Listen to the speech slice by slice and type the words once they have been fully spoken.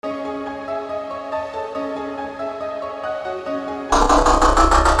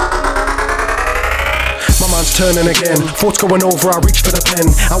turning again. Thoughts going over, I reach for the pen.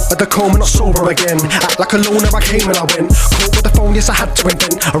 Out of the coma, not sober again. Act like a loner, I came and I went. Caught with the phone, yes I had to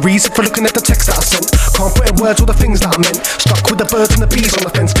invent a reason for looking at the text that I sent. Can't put in words all the things that I meant. Stuck with the birds and the bees on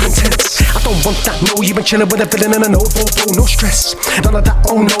the fence, too intense. I don't want that, no, you've been chilling with a villain and a no, no stress. None of that,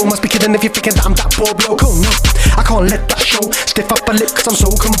 oh no, must be kidding if you're thinking that I'm that bored bloke. Oh no, I can't let that show. Stiff up a lip cause I'm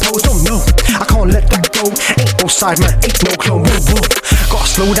so composed. Oh no, I can't let that go. Ain't no side man, ain't no clone. Whoa, whoa. Gotta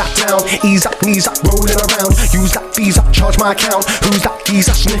slow that down, ease up, knees up, rolling around. Use that visa, charge my account. Who's that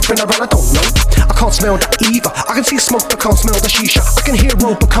geezer sniffing around? I don't know, I can't smell that either. I can see smoke but can't smell the shisha. I can hear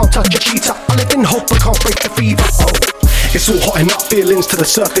rope but can't touch a cheetah. I live in hope but can't break the fever. Oh, it's all hot enough, feelings to the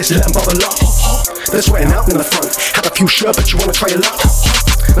surface, let them bubble up. They're sweating out in the front, had a few sherbets, you wanna try your luck?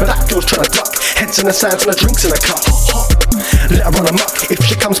 Now that girl's trying to duck, heads in the sands and the drinks in a cup. Let her run amok, if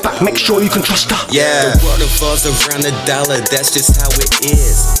she comes back, make sure you can trust her. Yeah, the world revolves around the dollar, that's just how it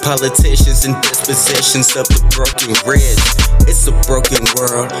is. Politicians and dispositions of the broken rich. It's a broken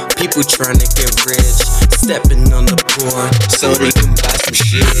world, people trying to get rich. Stepping on the poor, so they can buy some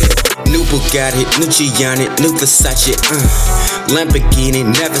shit. New Bugatti, new Gianni, new Versace, Lamborghini,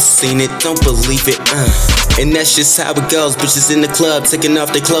 never seen it, don't believe it, And that's just how it goes, bitches in the club taking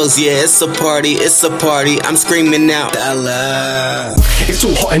off their clothes. Yeah, it's a party, I'm screaming out dollar. It's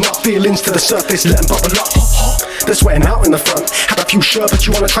all hot enough, feelings to the surface, let them bubble up. They're sweating out in the front, had a few sherbets,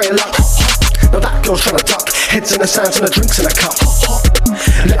 you wanna try your luck? Now that girl's trying to duck, heads in the sands and the drinks in a cup.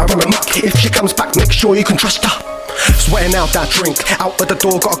 Let her run amok, if she comes back, make sure you can trust her. Sweating out that drink, out of the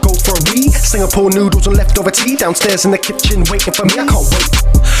door, gotta go for a wee. Singapore noodles and leftover tea, downstairs in the kitchen waiting for me, I can't wait.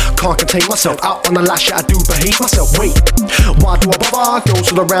 Can't contain myself, out on the lash, yeah I do behave myself, wait. Why do I bother?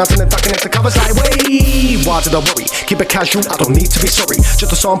 Girls all around and then ducking into covers like, wait. Why did I worry? Keep it casual, I don't need to be sorry.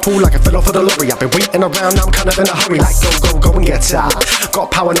 Just a sample like I fell off of the lorry. I've been waiting around, now I'm kind of in a hurry. Like go and get out. Got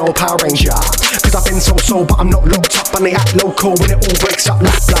power, no Power Ranger. Cause I've been so, but I'm not locked up. And they act local when it all breaks up.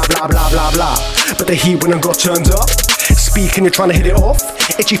 Like blah blah blah blah blah. But the heat when I got turned up. Speaking, you're trying to hit it off.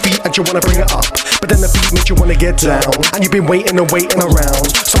 Itchy feet and you wanna bring it up. But then the beat makes you wanna get down. And you've been waiting and waiting around.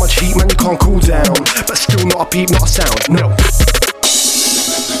 So much heat, man, you can't cool down. But still not a beat, not a sound, no.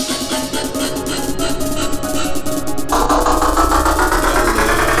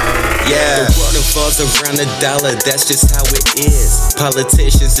 Yeah, the world revolves around the dollar, that's just how it is.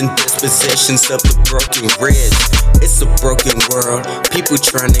 Politicians and dispositions of the broken rich. It's a broken world, people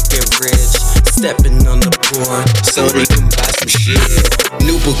trying to get rich. Stepping on the poor, so they can buy some shit.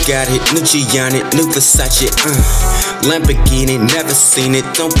 New Bugatti, new Gianni, new Versace, Lamborghini, never seen it,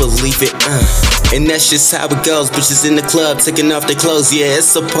 don't believe it, And that's just how it goes, bitches in the club taking off their clothes. Yeah,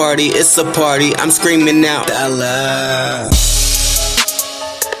 it's a party, I'm screaming out dollar.